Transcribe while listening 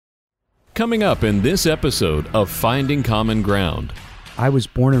Coming up in this episode of Finding Common Ground. I was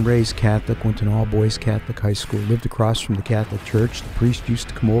born and raised Catholic, went to an all-boys Catholic high school, lived across from the Catholic Church. The priest used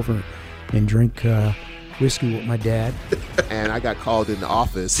to come over and drink whiskey with my dad. And I got called in the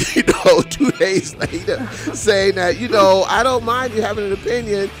office, 2 days later, saying that, I don't mind you having an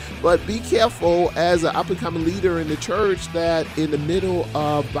opinion, but be careful as an up-and-coming leader in the church that in the middle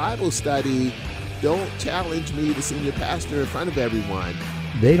of Bible study, don't challenge me, the senior pastor, in front of everyone.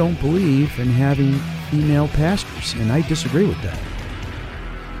 They don't believe in having female pastors, and I disagree with that.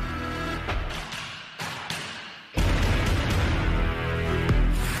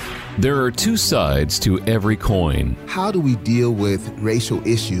 There are two sides to every coin. How do we deal with racial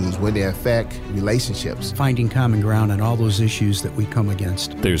issues when they affect relationships? Finding common ground on all those issues that we come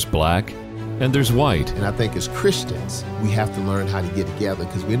against. There's black and there's white. And I think as Christians, we have to learn how to get together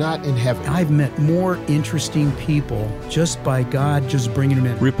because we're not in heaven. I've met more interesting people just by God just bringing them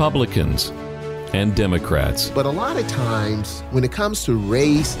in. Republicans and Democrats. But a lot of times, when it comes to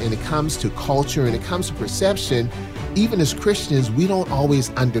race and it comes to culture and it comes to perception, even as Christians, we don't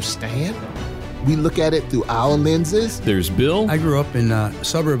always understand. We look at it through our lenses. There's Bill. I grew up in a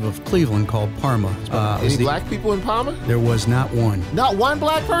suburb of Cleveland called Parma. Any black people in Parma? There was not one. Not one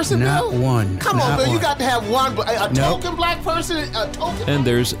black person, Not Bill? one. Come Not on, Bill. one. You got to have one. A Nope. token black person? A token? And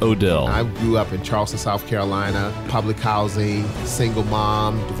there's Odell. I grew up in Charleston, South Carolina, public housing, single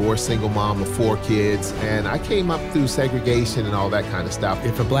mom, divorced single mom of 4 kids. And I came up through segregation and all that kind of stuff.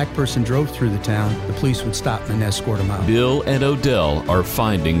 If a black person drove through the town, the police would stop and escort them out. Bill and Odell are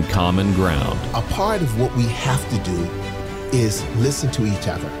finding common ground. A part of what we have to do is listen to each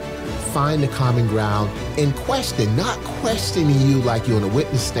other, find the common ground, and question, not questioning you like you're on a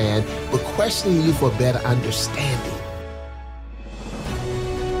witness stand, but questioning you for a better understanding.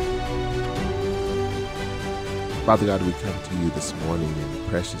 Father God, we come to you this morning in the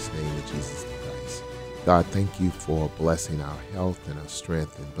precious name of Jesus Christ. God, thank you for blessing our health and our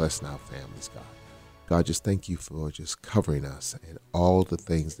strength and blessing our families, God. God, just thank you for just covering us and all the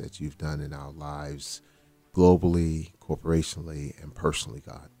things that you've done in our lives, globally, corporationally, and personally,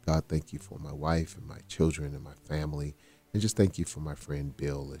 God. God, thank you for my wife and my children and my family. And just thank you for my friend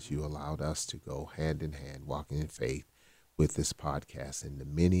Bill as you allowed us to go hand in hand, walking in faith with this podcast and the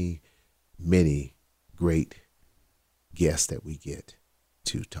many, many great guests that we get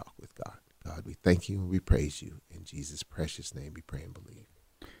to talk with God. God, we thank you and we praise you. In Jesus' precious name we pray and believe.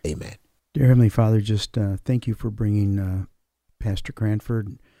 Amen. Dear Heavenly Father, just thank you for bringing Pastor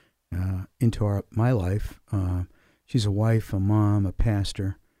Cranford into my life. She's a wife, a mom, a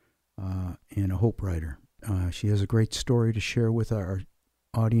pastor, and a hope writer. She has a great story to share with our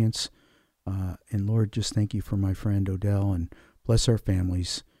audience. And Lord, just thank you for my friend Odell, and bless our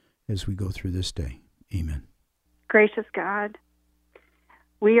families as we go through this day. Amen. Gracious God,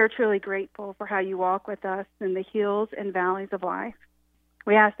 we are truly grateful for how you walk with us in the hills and valleys of life.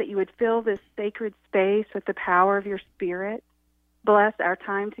 We ask that you would fill this sacred space with the power of your Spirit. Bless our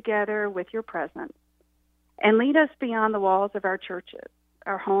time together with your presence, and lead us beyond the walls of our churches,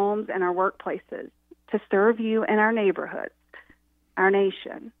 our homes, and our workplaces to serve you in our neighborhoods, our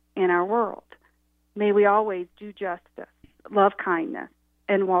nation, and our world. May we always do justice, love kindness,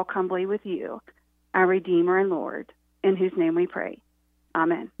 and walk humbly with you, our Redeemer and Lord, in whose name we pray.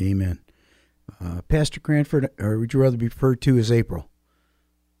 Amen. Amen. Pastor Cranford, or would you rather be referred to as April?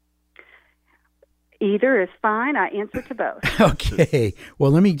 Either is fine. I answer to both. Okay.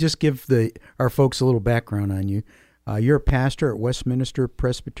 Well, let me just give our folks a little background on you. You're a pastor at Westminster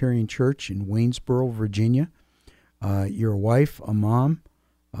Presbyterian Church in Waynesboro, Virginia. You're a wife, a mom,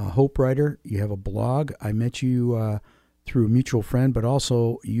 a hope writer. You have a blog. I met you through a mutual friend, but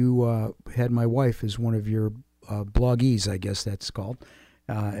also you had my wife as one of your bloggies, I guess that's called,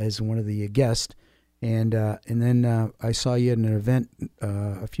 as one of the guests. And then I saw you at an event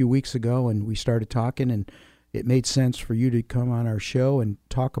a few weeks ago, and we started talking, and it made sense for you to come on our show and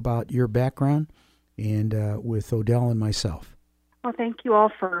talk about your background and with Odell and myself. Well, thank you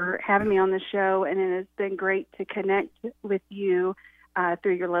all for having me on the show, and it has been great to connect with you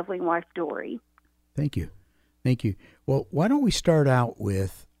through your lovely wife, Dory. Thank you. Thank you. Well, why don't we start out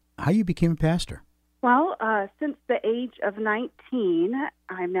with how you became a pastor? Well, since the age of 19,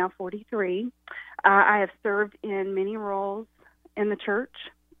 I'm now 43, I have served in many roles in the church.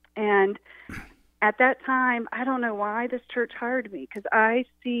 And at that time, I don't know why this church hired me, because I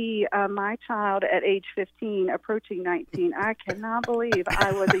see my child at age 15 approaching 19. I cannot believe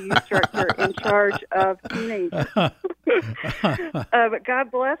I was a youth director in charge of teenagers. But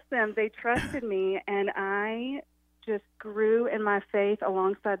God bless them. They trusted me, and I just grew in my faith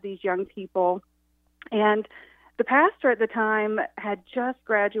alongside these young people. And The pastor at the time had just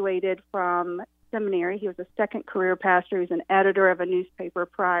graduated from seminary. He was a second career pastor. He was an editor of a newspaper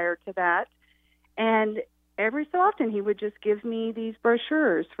prior to that. And every so often he would just give me these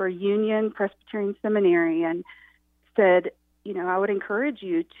brochures for Union Presbyterian Seminary and said, I would encourage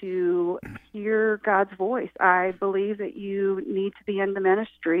you to hear God's voice. I believe that you need to be in the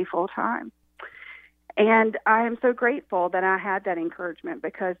ministry full time. And I am so grateful that I had that encouragement,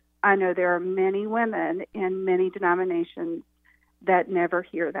 because I know there are many women in many denominations that never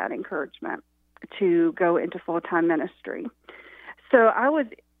hear that encouragement to go into full-time ministry. So I was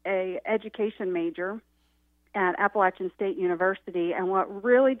an education major at Appalachian State University, and what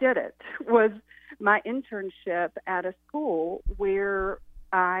really did it was my internship at a school where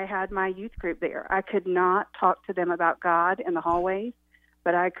I had my youth group there. I could not talk to them about God in the hallways,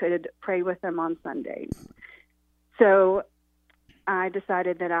 but I could pray with them on Sundays. So I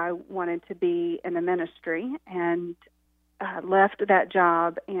decided that I wanted to be in the ministry and left that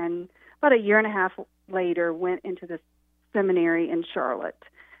job, and about a year and a half later went into the seminary in Charlotte.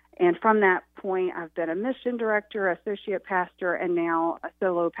 And from that point, I've been a mission director, associate pastor, and now a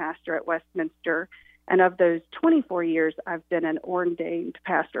solo pastor at Westminster. And of those 24 years, I've been an ordained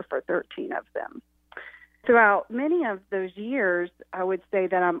pastor for 13 of them. Throughout many of those years, I would say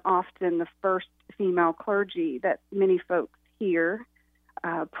that I'm often the first female clergy that many folks hear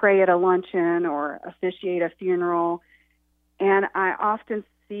pray at a luncheon or officiate a funeral. And I often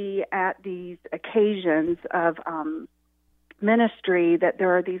see at these occasions of ministry that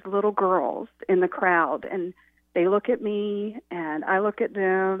there are these little girls in the crowd, and they look at me and I look at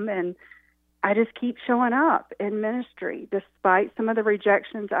them, and I just keep showing up in ministry despite some of the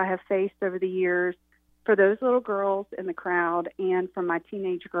rejections I have faced over the years for those little girls in the crowd and for my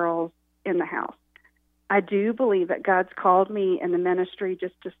teenage girls in the house. I do believe that God's called me in the ministry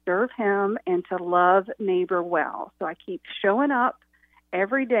just to serve Him and to love neighbor well. So I keep showing up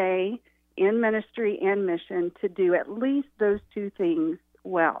every day in ministry and mission to do at least those two things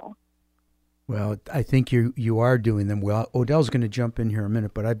well. Well, I think you are doing them well. Odell's going to jump in here in a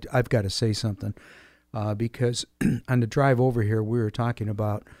minute, but I've got to say something because on the drive over here, we were talking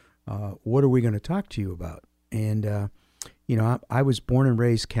about what are we going to talk to you about? And, I was born and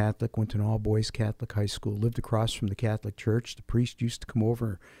raised Catholic, went to an all-boys Catholic high school, lived across from the Catholic Church. The priest used to come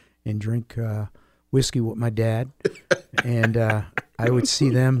over and drink whiskey with my dad. And I would see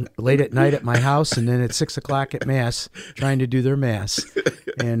them late at night at my house and then at 6 o'clock at Mass trying to do their Mass.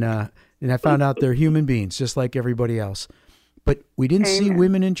 And I found out they're human beings, just like everybody else. But we didn't see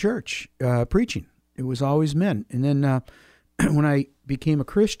women in church preaching. It was always men. And then when I became a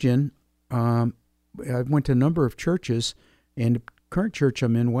Christian, I went to a number of churches, and the current church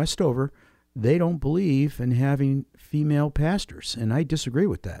I'm in, Westover, they don't believe in having female pastors, and I disagree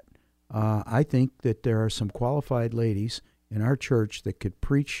with that. I think that there are some qualified ladies in our church that could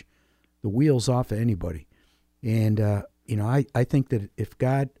preach the wheels off of anybody. And, I think that if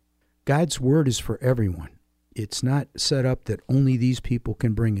God's word is for everyone, it's not set up that only these people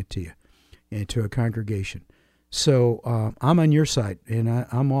can bring it to you and to a congregation. So I'm on your side, and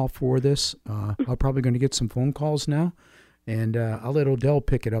I'm all for this. I'm probably going to get some phone calls now, and I'll let Odell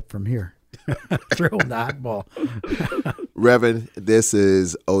pick it up from here. Throw the hot ball. Reverend, this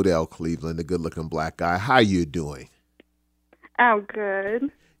is Odell Cleveland, the good-looking black guy. How you doing? I'm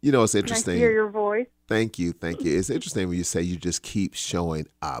good. It's interesting. Nice to hear your voice. Thank you. It's interesting when you say you just keep showing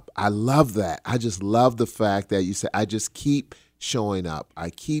up. I love that. I just love the fact that you say, I just keep showing up. I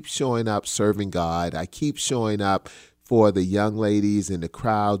keep showing up serving God. I keep showing up for the young ladies in the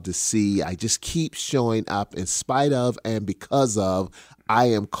crowd to see. I just keep showing up in spite of and because of I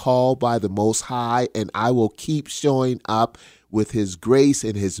am called by the Most High, and I will keep showing up with His grace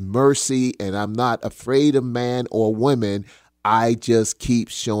and His mercy, and I'm not afraid of man or women. I just keep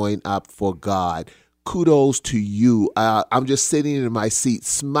showing up for God. Kudos to you. I'm just sitting in my seat,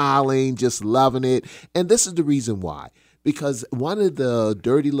 smiling, just loving it. And this is the reason why. Because one of the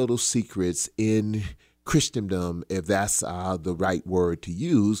dirty little secrets in Christendom, if that's the right word to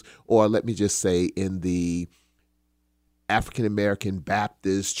use, or let me just say in the African-American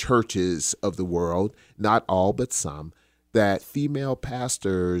Baptist churches of the world, not all but some, that female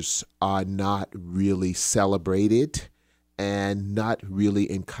pastors are not really celebrated and not really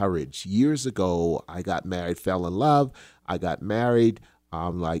encouraged. Years ago, I got married, fell in love. I got married.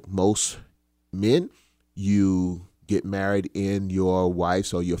 Like most men, you get married in your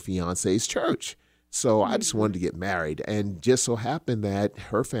wife's or your fiance's church. So I just wanted to get married, and just so happened that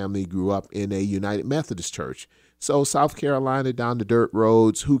her family grew up in a United Methodist church. So South Carolina, down the dirt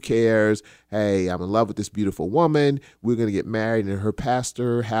roads, who cares? Hey, I'm in love with this beautiful woman. We're going to get married, and her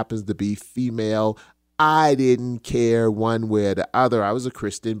pastor happens to be female. I didn't care one way or the other. I was a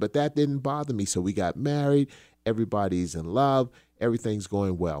Christian, but that didn't bother me. So we got married. Everybody's in love. Everything's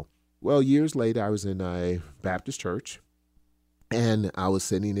going well. Well, years later, I was in a Baptist church, and I was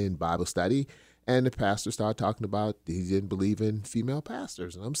sitting in Bible study, and the pastor started talking about he didn't believe in female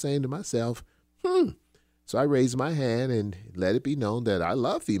pastors. And I'm saying to myself, So I raised my hand and let it be known that I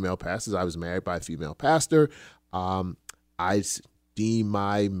love female pastors. I was married by a female pastor. I deem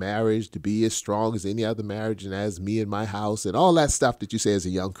my marriage to be as strong as any other marriage and as me and my house and all that stuff that you say as a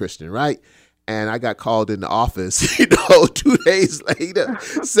young Christian, right? And I got called in the office, 2 days later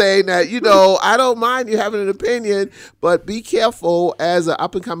saying that, I don't mind you having an opinion, but be careful as an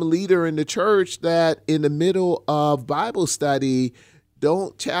up-and-coming leader in the church that in the middle of Bible study,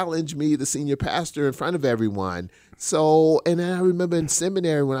 don't challenge me, the senior pastor, in front of everyone. So, and then I remember in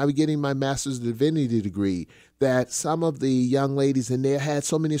seminary when I was getting my master's divinity degree, that some of the young ladies in there had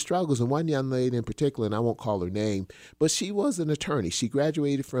so many struggles. And one young lady in particular, and I won't call her name, but she was an attorney. She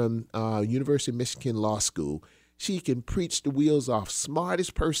graduated from University of Michigan Law School. She can preach the wheels off,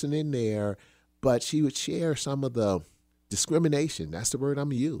 smartest person in there, but she would share some of the discrimination, that's the word I'm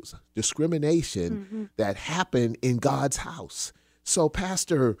going to use, discrimination that happened in God's house. So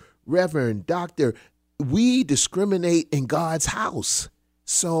pastor, reverend, doctor, we discriminate in God's house.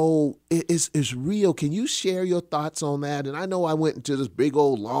 So it's real. Can you share your thoughts on that? And I know I went into this big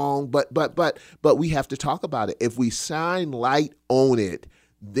old long, but we have to talk about it. If we shine light on it,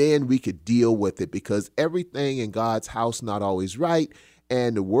 then we could deal with it, because everything in God's house not always right.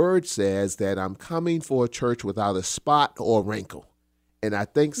 And the word says that I'm coming for a church without a spot or wrinkle. And I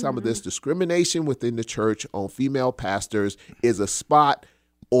think some of this discrimination within the church on female pastors is a spot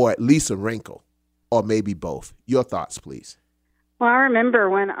or at least a wrinkle, or maybe both. Your thoughts, please. Well, I remember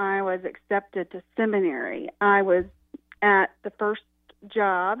when I was accepted to seminary, I was at the first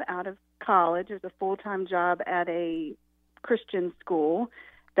job out of college. It was a full-time job at a Christian school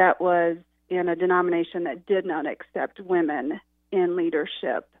that was in a denomination that did not accept women in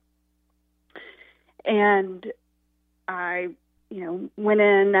leadership. And I went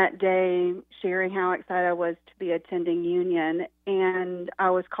in that day sharing how excited I was to be attending union, and I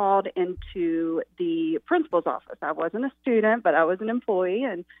was called into the principal's office. I wasn't a student, but I was an employee,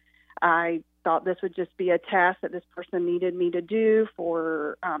 and I thought this would just be a task that this person needed me to do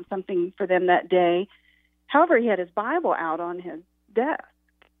for something for them that day. However, he had his Bible out on his desk,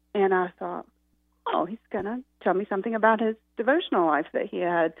 and I thought, he's going to tell me something about his devotional life that he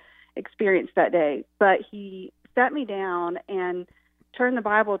had experienced that day. But he sat me down and turned the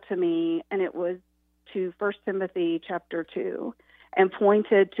Bible to me, and it was to 1 Timothy chapter 2, and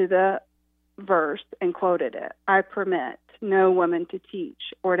pointed to the verse and quoted it. I permit no woman to teach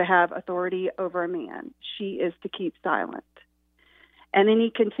or to have authority over a man. She is to keep silent. And then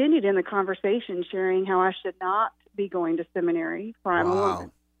he continued in the conversation, sharing how I should not be going to seminary, for I'm a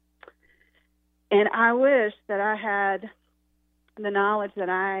woman. And I wish that I had the knowledge that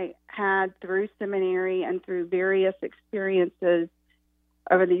I had through seminary and through various experiences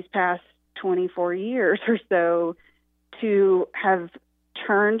over these past 24 years or so to have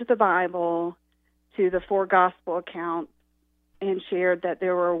turned the Bible to the 4 gospel accounts and shared that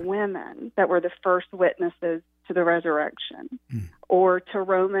there were women that were the first witnesses to the resurrection, or to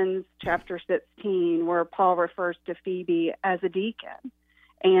Romans chapter 16, where Paul refers to Phoebe as a deacon,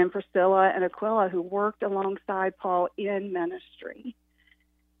 and Priscilla and Aquila, who worked alongside Paul in ministry.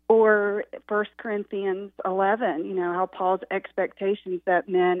 Or 1 Corinthians 11, how Paul's expectations that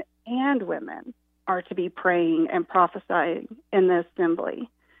men and women are to be praying and prophesying in the assembly.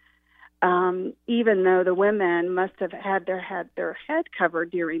 Even though the women must have had their head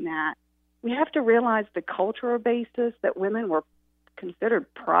covered during that, we have to realize the cultural basis that women were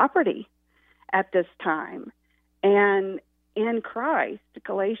considered property at this time. And in Christ,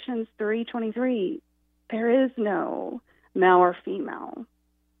 Galatians 3:23, there is no male or female.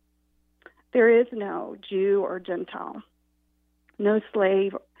 There is no Jew or Gentile, no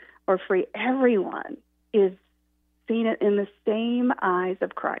slave or free. Everyone is seen in the same eyes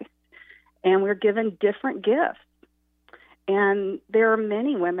of Christ, and we're given different gifts. And there are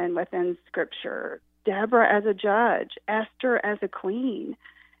many women within Scripture, Deborah as a judge, Esther as a queen,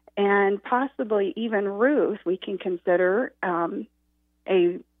 and possibly even Ruth, we can consider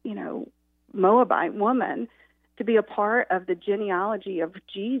a Moabite woman to be a part of the genealogy of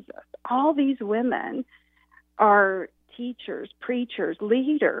Jesus. All these women are teachers, preachers,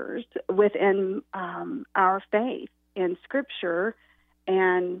 leaders within our faith in Scripture,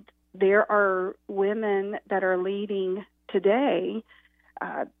 and there are women that are leading today,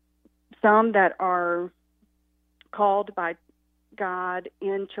 some that are called by God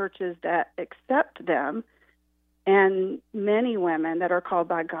in churches that accept them, and many women that are called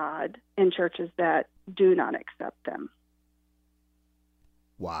by God in churches that do not accept them.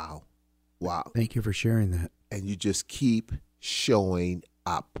 Wow. Thank you for sharing that. And you just keep showing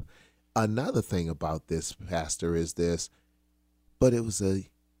up. Another thing about this, Pastor, is this, but it was a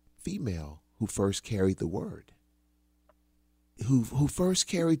female who first carried the word. Who first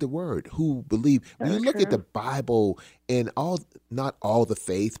carried the word, who believed. When you look at the Bible and not all the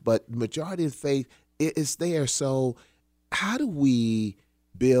faith, but majority of the faith, it is there. So how do we,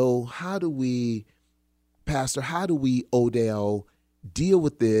 Bill, Pastor, Odell, deal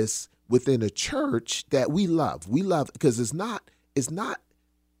with this within a church that we love? We love, because it's not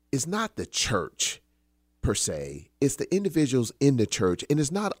the church per se. It's the individuals in the church, and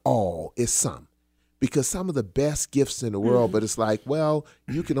it's not all, it's some. Because some of the best gifts in the world, but it's like, well,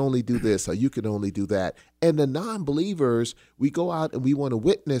 you can only do this or you can only do that. And the non-believers, we go out and we want to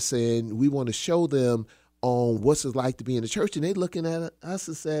witness and we want to show them on what's it like to be in the church. And they looking at us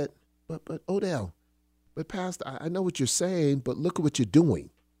and said, but Odell, but Pastor, I know what you're saying, but look at what you're doing.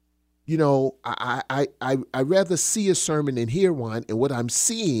 You know, I rather see a sermon and hear one, and what I'm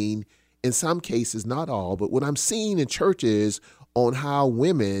seeing in some cases, not all, but what I'm seeing in churches on how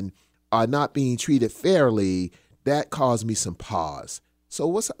women are not being treated fairly, that caused me some pause. So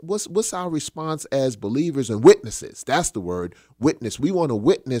what's our response as believers and witnesses? That's the word, witness. We want to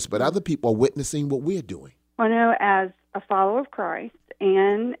witness, but other people are witnessing what we're doing. Well, no, as a follower of Christ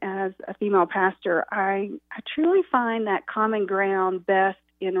and as a female pastor, I truly find that common ground best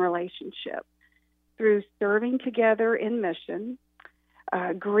in relationship through serving together in mission,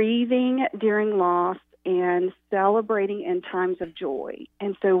 grieving during loss, and celebrating in times of joy.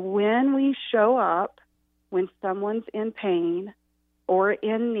 And so when we show up, when someone's in pain or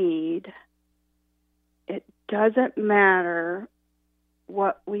in need, it doesn't matter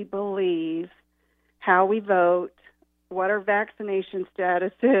what we believe, how we vote, what our vaccination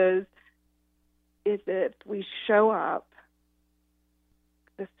status is if we show up,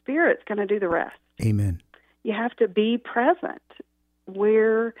 the Spirit's going to do the rest. Amen. You have to be present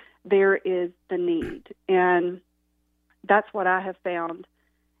where there is the need. And that's what I have found.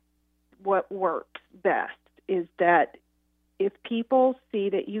 What works best is that if people see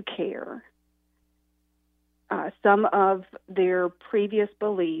that you care, some of their previous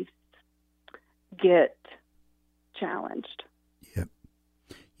beliefs get challenged. Yep.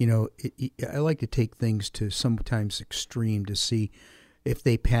 You know, I like to take things to sometimes extreme to see if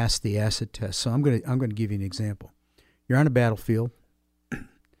they pass the acid test. So I'm going to give you an example. You're on a battlefield.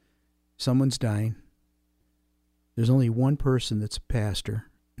 Someone's dying. There's only one person that's a pastor,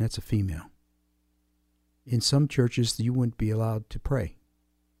 and that's a female. In some churches, you wouldn't be allowed to pray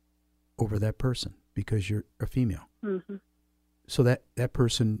over that person because you're a female. Mm-hmm. So that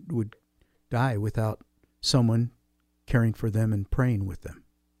person would die without someone caring for them and praying with them.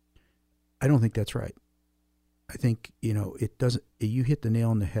 I don't think that's right. I think, it doesn't. You hit the nail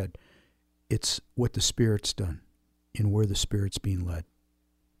on the head. It's what the Spirit's done and where the Spirit's being led.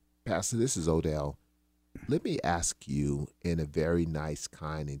 Pastor, this is Odell. Let me ask you in a very nice,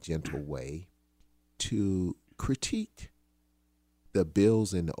 kind, and gentle way to critique the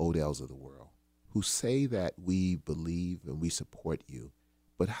Bills and the Odells of the world who say that we believe and we support you,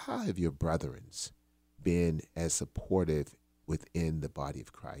 but how have your brethrens been as supportive within the body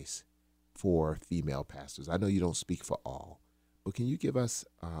of Christ for female pastors? I know you don't speak for all, but can you give us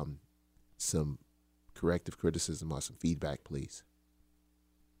some corrective criticism or some feedback, please?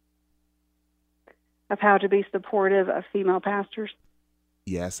 Of how to be supportive of female pastors?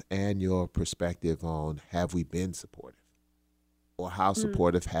 Yes, and your perspective on have we been supportive? Or how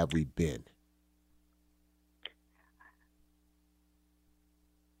supportive have we been?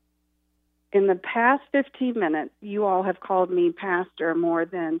 In the past 15 minutes, you all have called me pastor more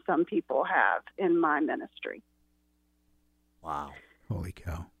than some people have in my ministry. Wow. Holy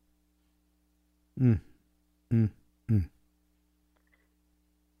cow.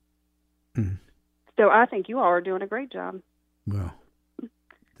 So I think you all are doing a great job. Well,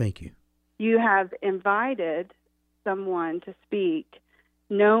 thank you. You have invited someone to speak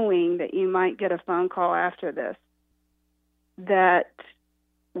knowing that you might get a phone call after this that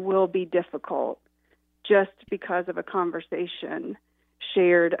will be difficult just because of a conversation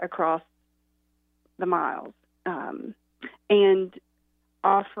shared across the miles, and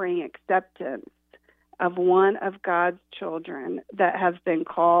offering acceptance of one of God's children that have been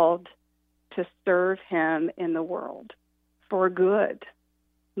called to serve him in the world for good,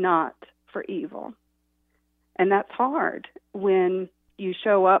 not for evil. And that's hard when you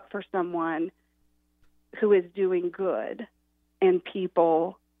show up for someone who is doing good and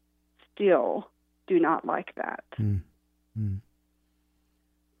people still do not like that. Mm-hmm.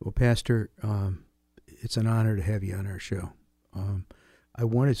 Well, Pastor, it's an honor to have you on our show. I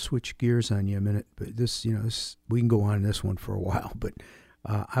want to switch gears on you a minute, but this, we can go on this one for a while, but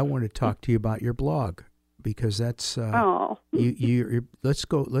I want to talk to you about your blog, because that's let's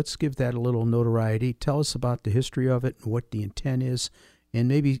give that a little notoriety. Tell us about the history of it and what the intent is, and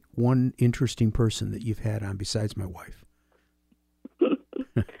maybe one interesting person that you've had on besides my wife.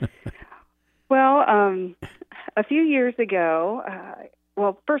 Well, a few years ago,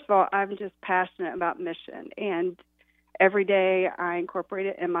 first of all, I'm just passionate about mission, and every day I incorporate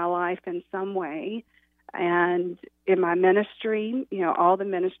it in my life in some way. And in my ministry, all the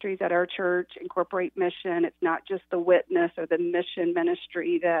ministries at our church incorporate mission. It's not just the witness or the mission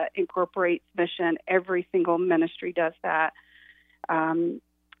ministry that incorporates mission. Every single ministry does that.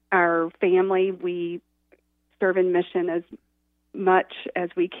 Our family, we serve in mission as much as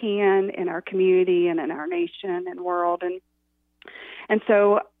we can in our community and in our nation and world. And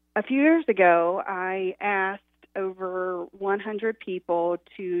so a few years ago, I asked over 100 people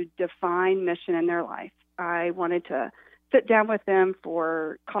to define mission in their life. I wanted to sit down with them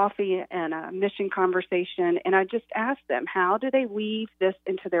for coffee and a mission conversation, and I just asked them, how do they weave this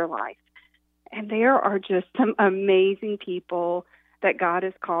into their life? And there are just some amazing people that God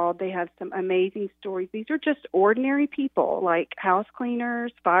has called. They have some amazing stories. These are just ordinary people like house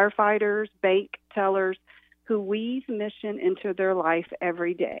cleaners, firefighters, bank tellers, who weave mission into their life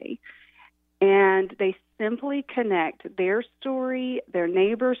every day. And they simply connect their story, their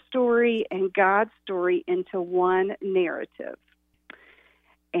neighbor's story, and God's story into one narrative.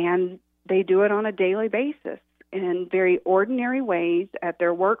 And they do it on a daily basis in very ordinary ways at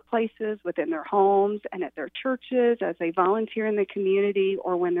their workplaces, within their homes, and at their churches, as they volunteer in the community,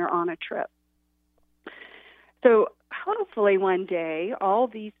 or when they're on a trip. So hopefully one day, all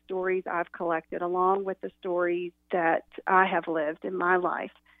these stories I've collected, along with the stories that I have lived in my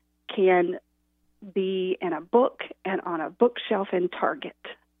life, can be in a book and on a bookshelf in Target.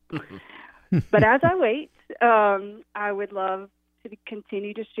 But as I wait, I would love to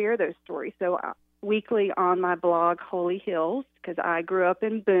continue to share those stories. So weekly on my blog, Holy Hills, because I grew up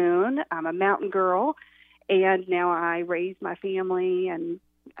in Boone. I'm a mountain girl, and now I raise my family and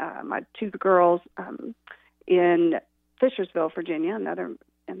my two girls in Fishersville, Virginia,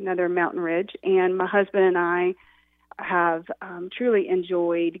 another mountain ridge. And my husband and I have truly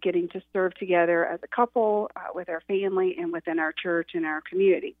enjoyed getting to serve together as a couple with our family and within our church and our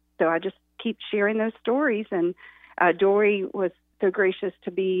community. So I just keep sharing those stories. And Dory was so gracious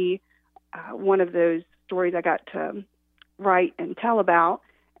to be one of those stories I got to write and tell about,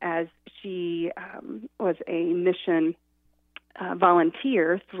 as she was a mission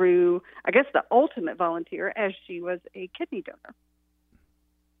volunteer through, I guess, the ultimate volunteer, as she was a kidney donor.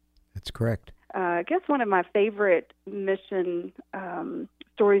 That's correct. I guess one of my favorite mission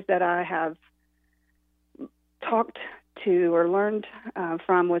stories that I have talked to or learned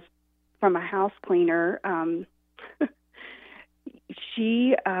from was from a house cleaner.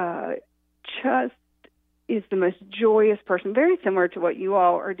 She just is the most joyous person, very similar to what you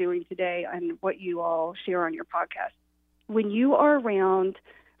all are doing today and what you all share on your podcast. When you are around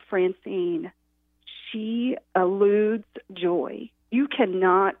Francine, she eludes joy. You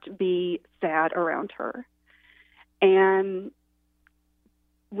cannot be sad around her. And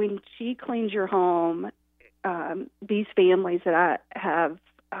when she cleans your home, these families that I have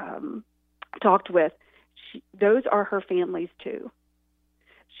talked with, those are her families too.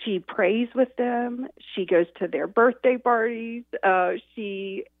 She prays with them. She goes to their birthday parties.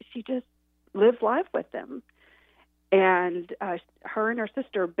 She just lives life with them. And her and her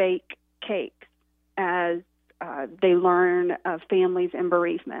sister bake cakes as they learn of families in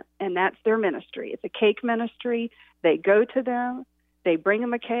bereavement, and that's their ministry. It's a cake ministry. They go to them, they bring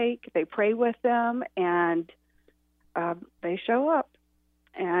them a cake, they pray with them, and they show up.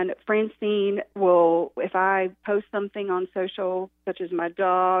 And Francine will, if I post something on social, such as my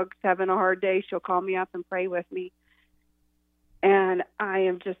dog's having a hard day, she'll call me up and pray with me. And I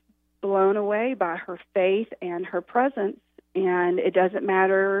am just blown away by her faith and her presence. And it doesn't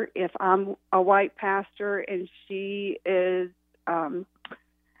matter if I'm a white pastor and she is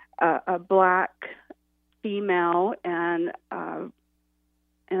a black female and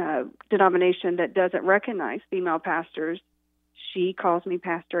in a denomination that doesn't recognize female pastors. She calls me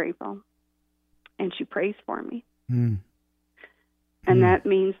Pastor April, and she prays for me. And that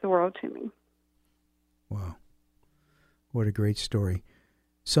means the world to me. Wow. What a great story.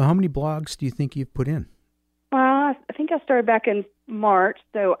 So how many blogs do you think you've put in? Well, I think I started back in March,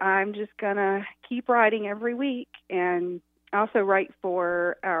 so I'm just going to keep writing every week. And I also write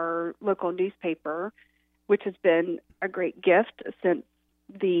for our local newspaper, which has been a great gift since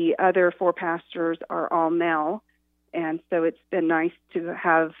the other 4 pastors are all male. And so it's been nice to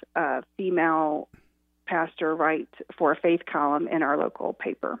have a female pastor write for a faith column in our local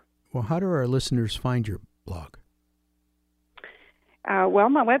paper. Well, how do our listeners find your blog? Well,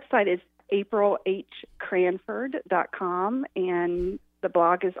 my website is aprilhcranford.com, and the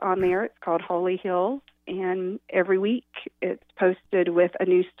blog is on there. It's called Holy Hills, and every week it's posted with a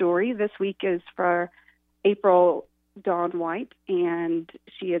new story. This week is for April Dawn White, and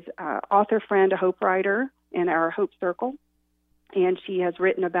she is an author friend, a hope writer in our Hope Circle, and she has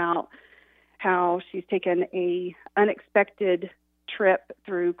written about how she's taken a unexpected trip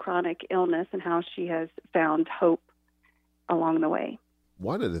through chronic illness and how she has found hope along the way.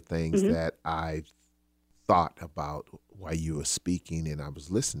 One of the things that I thought about while you were speaking, and I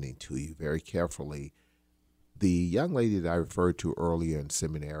was listening to you very carefully, the young lady that I referred to earlier in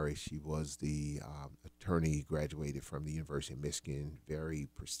seminary, she was the attorney, graduated from the University of Michigan, very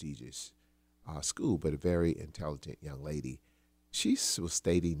prestigious school, but a very intelligent young lady. She was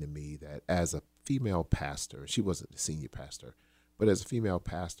stating to me that as a female pastor, she wasn't the senior pastor, but as a female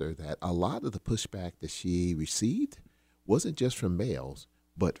pastor, that a lot of the pushback that she received wasn't just from males,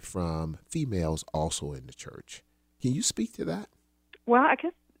 but from females also in the church. Can you speak to that? Well, I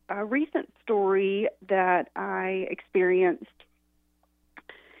guess a recent story that I experienced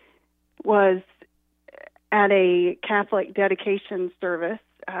was at a Catholic dedication service.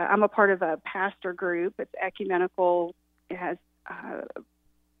 I'm a part of a pastor group. It's ecumenical. It has a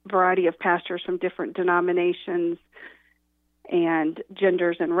variety of pastors from different denominations and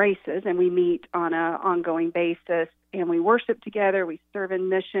genders and races, and we meet on an ongoing basis, and we worship together, we serve in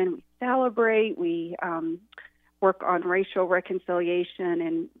mission, we celebrate, we work on racial reconciliation,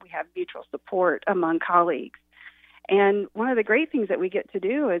 and we have mutual support among colleagues. And one of the great things that we get to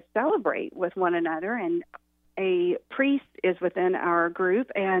do is celebrate with one another, and a priest is within our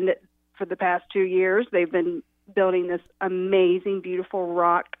group, and for the past 2 years, they've been building this amazing, beautiful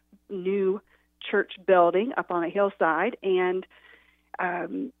rock new church building up on a hillside, and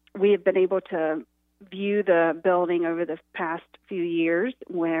we have been able to view the building over the past few years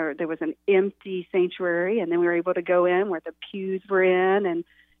where there was an empty sanctuary, and then we were able to go in where the pews were in and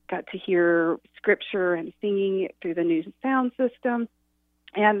got to hear scripture and singing through the new sound system.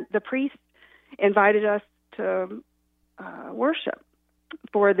 And the priest invited us to worship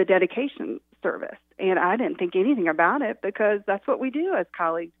for the dedication service. And I didn't think anything about it because that's what we do as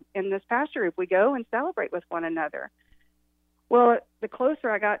colleagues in this pastor group. We go and celebrate with one another. Well, the closer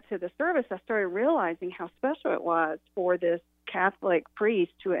I got to the service, I started realizing how special it was for this Catholic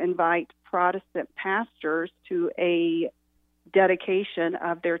priest to invite Protestant pastors to a dedication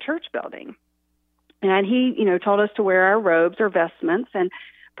of their church building. And he, told us to wear our robes or vestments, and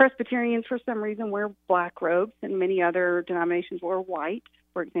Presbyterians, for some reason, wear black robes, and many other denominations wear white.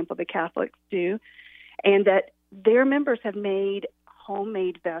 For example, the Catholics do, and that their members have made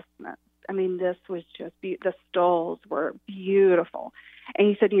homemade vestments. I mean, this was just the stoles were beautiful. And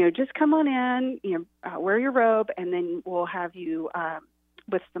he said, just come on in, wear your robe, and then we'll have you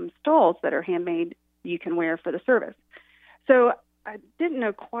with some stoles that are handmade you can wear for the service. So I didn't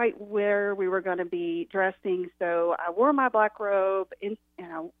know quite where we were going to be dressing, so I wore my black robe and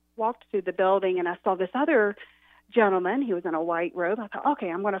I walked through the building, and I saw this other gentleman. He was in a white robe. I thought, okay,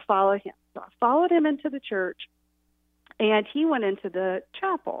 I'm going to follow him. So I followed him into the church, and he went into the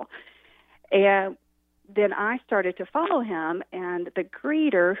chapel. And then I started to follow him, and the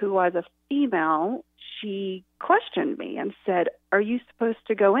greeter, who was a female, she questioned me and said, "Are you supposed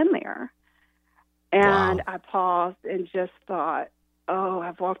to go in there?" And wow. I paused and just thought, oh,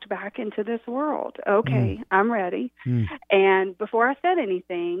 I've walked back into this world. Okay, I'm ready. And before I said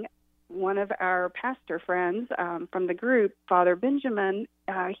anything, one of our pastor friends from the group, Father Benjamin,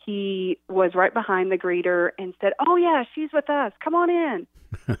 he was right behind the greeter and said, "Oh, yeah, she's with us. Come on in."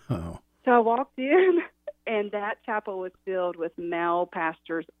 So I walked in, and that chapel was filled with male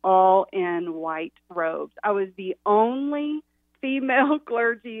pastors, all in white robes. I was the only female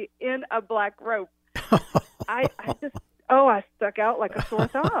clergy in a black robe. I stuck out like a sore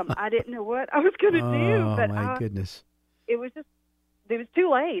thumb. I didn't know what I was going to do. Oh, my goodness. It was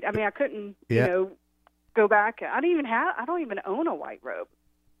too late. I mean, I couldn't, go back. I don't even own a white robe.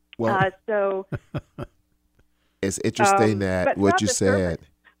 Well, so it's interesting that what you said.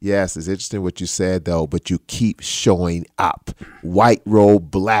 Yes, it's interesting what you said, though, but you keep showing up. White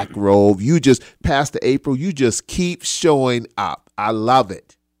robe, black robe. You just, Pastor April, you just keep showing up. I love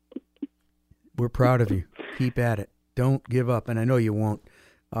it. We're proud of you. Keep at it. Don't give up, and I know you won't.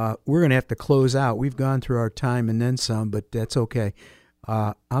 we're going to have to close out. We've gone through our time and then some, but that's okay.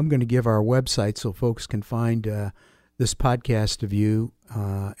 I'm going to give our website so folks can find this podcast of you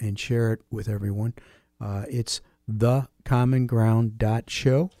and share it with everyone. It's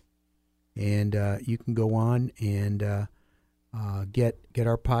thecommonground.show, and you can go on and get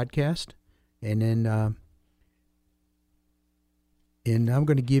our podcast, and then and I'm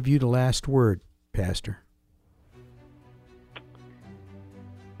going to give you the last word, Pastor.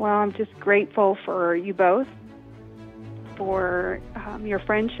 Well, I'm just grateful for you both, for your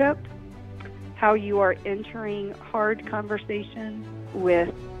friendship, how you are entering hard conversations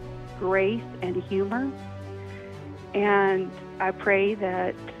with grace and humor. And I pray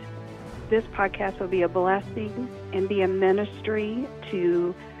that this podcast will be a blessing and be a ministry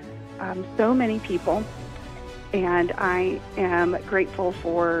to so many people. And I am grateful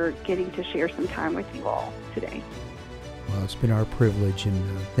for getting to share some time with you all today. Well, it's been our privilege,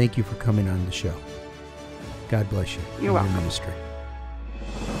 and thank you for coming on the show. God bless you. You're welcome. Your ministry.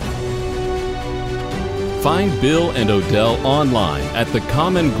 Find Bill and Odell online at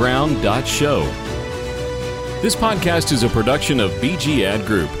thecommonground.show. This podcast is a production of BG Ad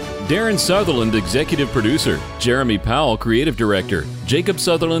Group. Darren Sutherland, Executive Producer. Jeremy Powell, Creative Director. Jacob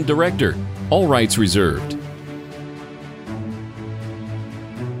Sutherland, Director. All rights reserved.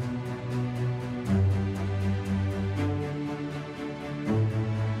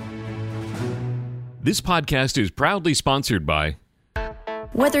 This podcast is proudly sponsored by...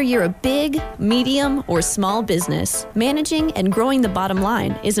 Whether you're a big, medium, or small business, managing and growing the bottom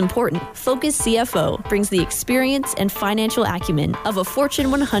line is important. Focus CFO brings the experience and financial acumen of a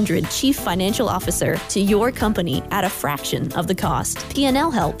Fortune 100 Chief Financial Officer to your company at a fraction of the cost.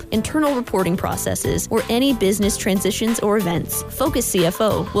 P&L help, internal reporting processes, or any business transitions or events. Focus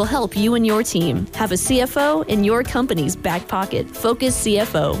CFO will help you and your team have a CFO in your company's back pocket. Focus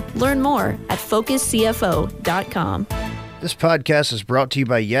CFO. Learn more at focuscfo.com. This podcast is brought to you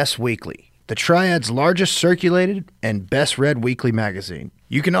by Yes Weekly, the Triad's largest circulated and best read weekly magazine.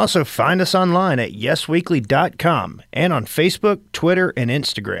 You can also find us online at yesweekly.com and on Facebook, Twitter, and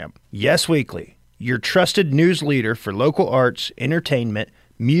Instagram. Yes Weekly, your trusted news leader for local arts, entertainment,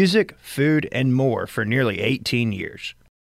 music, food, and more for nearly 18 years.